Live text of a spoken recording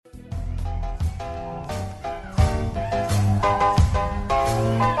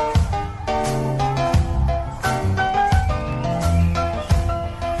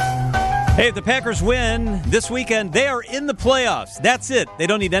Hey, if the Packers win this weekend, they are in the playoffs. That's it. They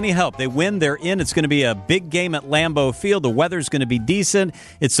don't need any help. They win, they're in. It's going to be a big game at Lambeau Field. The weather's going to be decent.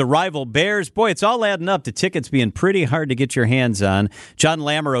 It's the rival Bears. Boy, it's all adding up to tickets being pretty hard to get your hands on. John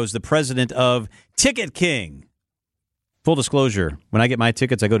Lamoreaux is the president of Ticket King. Full disclosure, when I get my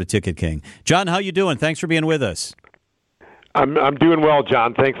tickets, I go to Ticket King. John, how you doing? Thanks for being with us. I'm doing well,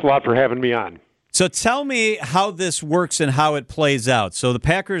 John. Thanks a lot for having me on. So tell me how this works and how it plays out. So the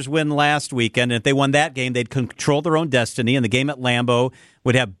Packers win last weekend, and if they won that game, they'd control their own destiny, and the game at Lambeau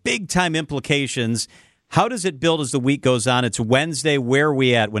would have big-time implications. How does it build as the week goes on? It's Wednesday. Where are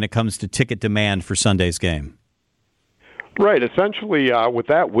we at when it comes to ticket demand for Sunday's game? Right. Essentially, with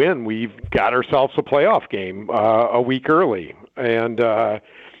that win, we've got ourselves a playoff game a week early. And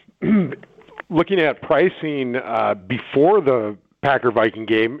looking at pricing before the Packer-Viking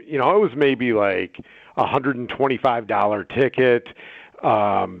game, it was maybe like a $125 ticket,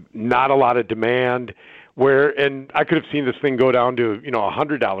 not a lot of demand, and I could have seen this thing go down to, a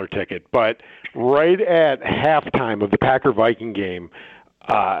 $100 ticket. But right at halftime of the Packer-Viking game,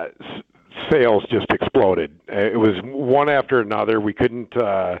 sales just exploded. It was one after another. We couldn't,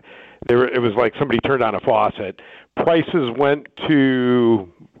 it was like somebody turned on a faucet. Prices went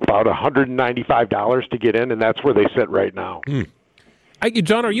to about $195 to get in, and that's where they sit right now.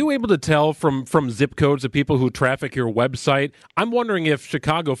 John, are you able to tell from zip codes of people who traffic your website? I'm wondering if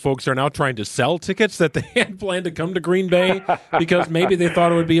Chicago folks are now trying to sell tickets that they had planned to come to Green Bay because maybe they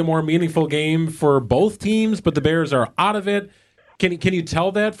thought it would be a more meaningful game for both teams, but the Bears are out of it. Can you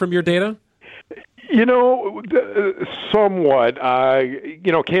tell that from your data? Somewhat.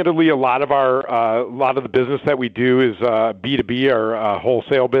 Candidly, a lot of the business that we do is B2B, our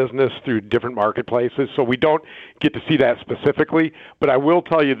wholesale business through different marketplaces. So we don't get to see that specifically. But I will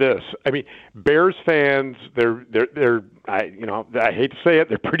tell you this: I mean, Bears fans, they're I hate to say it,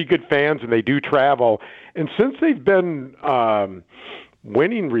 they're pretty good fans, and they do travel. And since they've been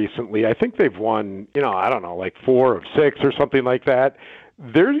winning recently, I think they've won, like 4 of 6 or something like that.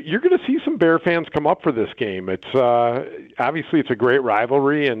 You're going to see some Bear fans come up for this game. It's obviously it's a great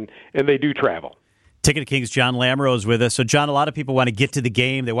rivalry, and they do travel. Ticket King's John Lamoreaux is with us. So, John, a lot of people want to get to the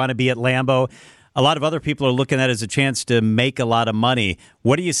game. They want to be at Lambeau. A lot of other people are looking at it as a chance to make a lot of money.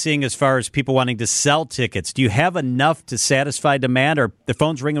 What are you seeing as far as people wanting to sell tickets? Do you have enough to satisfy demand, or the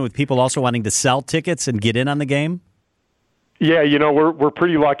phone's ringing with people also wanting to sell tickets and get in on the game? Yeah, we're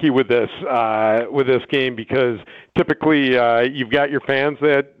pretty lucky with this game because typically you've got your fans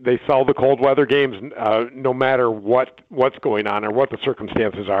that they sell the cold weather games no matter what's going on or what the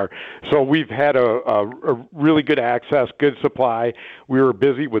circumstances are. So we've had a really good access, good supply. We were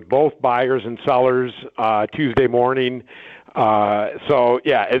busy with both buyers and sellers Tuesday morning.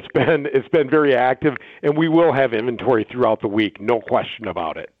 It's been very active, and we will have inventory throughout the week, no question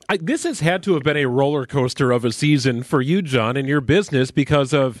about it. This has had to have been a roller coaster of a season for you, John, and your business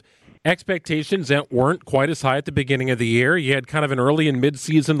because of expectations that weren't quite as high at the beginning of the year. You had kind of an early and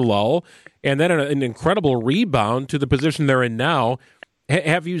mid-season lull, and then an incredible rebound to the position they're in now.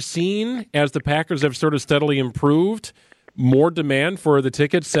 Have you seen, as the Packers have sort of steadily improved, more demand for the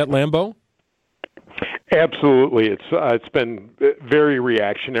tickets at Lambeau? Absolutely. It's been very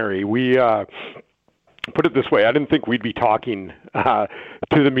reactionary. We put it this way, I didn't think we'd be talking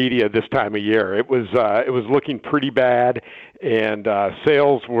to the media this time of year. It was looking pretty bad, and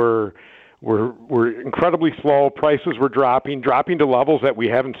sales were incredibly slow. Prices were dropping to levels that we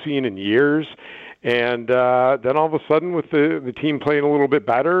haven't seen in years. And then all of a sudden, with the team playing a little bit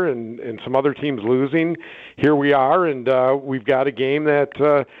better and some other teams losing, here we are, and we've got a game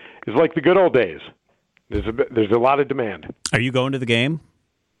that is like the good old days. There's a lot of demand. Are you going to the game?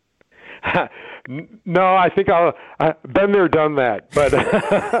 No, I think I've been there, done that. But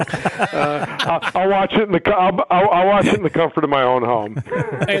I'll watch it I'll watch it in the comfort of my own home.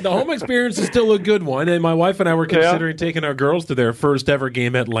 Hey, the home experience is still a good one. And my wife and I were considering taking our girls to their first ever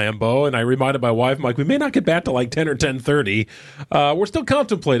game at Lambeau. And I reminded my wife, we may not get back to like 10 or 10:30. We're still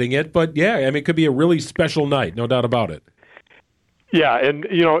contemplating it, but it could be a really special night, no doubt about it. Yeah, and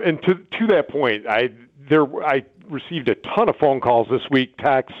to that point, I received a ton of phone calls this week,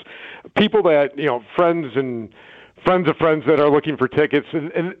 texts, people that, friends of friends that are looking for tickets,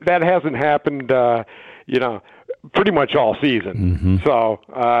 and that hasn't happened, pretty much all season. Mm-hmm. So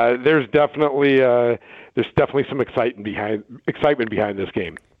there's definitely some excitement behind this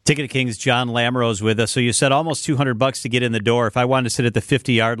game. Ticket King's John Lamoreaux with us. So you said almost $200 to get in the door. If I wanted to sit at the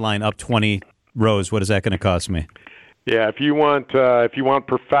 50-yard line up 20 rows, what is that going to cost me? Yeah, if you want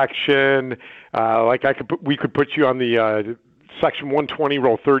perfection, we could put you on the section 120,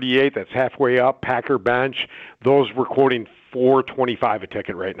 row 38. That's halfway up, Packer bench. Those we're quoting $425 a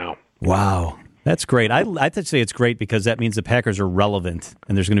ticket right now. Wow. That's great. I'd say it's great because that means the Packers are relevant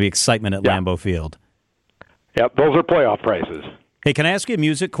and there's going to be excitement at Lambeau Field. Yep, those are playoff prices. Hey, can I ask you a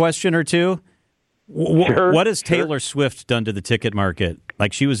music question or two? Sure, what has Taylor Swift done to the ticket market?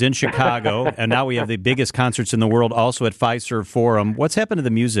 Like, she was in Chicago, and now we have the biggest concerts in the world also at Fiserv Forum. What's happened to the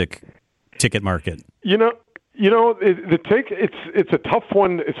music ticket market? It's a tough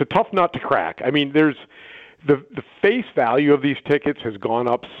one. It's a tough nut to crack. I mean, there's the face value of these tickets has gone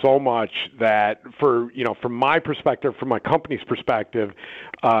up so much that from my perspective, from my company's perspective,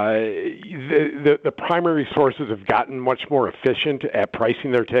 the primary sources have gotten much more efficient at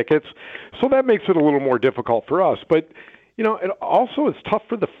pricing their tickets. So that makes it a little more difficult for us. But, it also is tough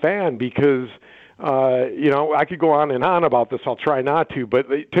for the fan because, I could go on and on about this. I'll try not to. But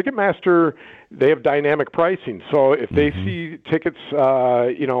Ticketmaster, they have dynamic pricing. So if they see tickets,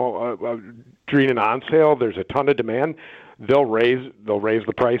 during an on sale, there's a ton of demand. They'll raise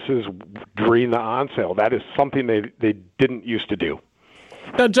the prices during the on sale. That is something they didn't used to do.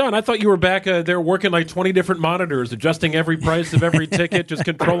 Now, John, I thought you were back there working like 20 different monitors, adjusting every price of every ticket, just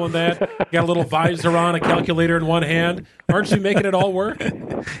controlling that. Got a little visor on, a calculator in one hand. Aren't you making it all work?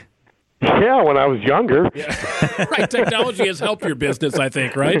 Yeah, when I was younger. Yeah. Right, technology has helped your business, I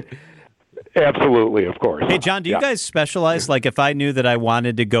think, right? Absolutely, of course. Hey, John, do you guys specialize? Like, if I knew that I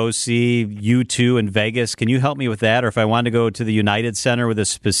wanted to go see U2 in Vegas, can you help me with that? Or if I wanted to go to the United Center with a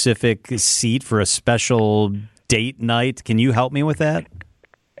specific seat for a special date night, can you help me with that?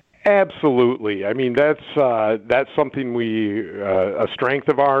 Absolutely. I mean, that's something a strength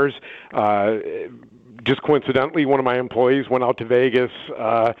of ours. Just coincidentally, one of my employees went out to Vegas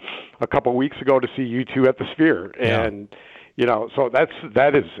a couple of weeks ago to see U2 at the Sphere, and so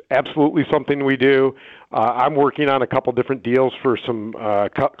that is absolutely something we do. I'm working on a couple different deals for some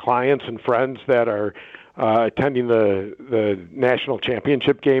clients and friends that are attending the national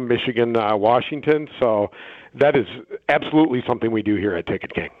championship game, Michigan, Washington. So that is absolutely something we do here at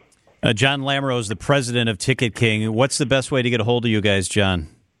Ticket King. John Lamoreaux is the president of Ticket King. What's the best way to get a hold of you guys, John?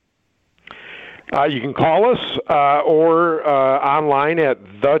 You can call us or online at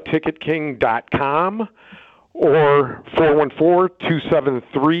theticketking.com or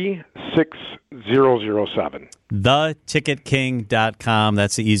 414-273-6007. Theticketking.com.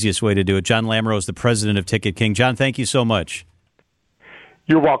 That's the easiest way to do it. John Lamoreaux is the president of Ticket King. John, thank you so much.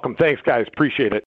 You're welcome. Thanks, guys. Appreciate it.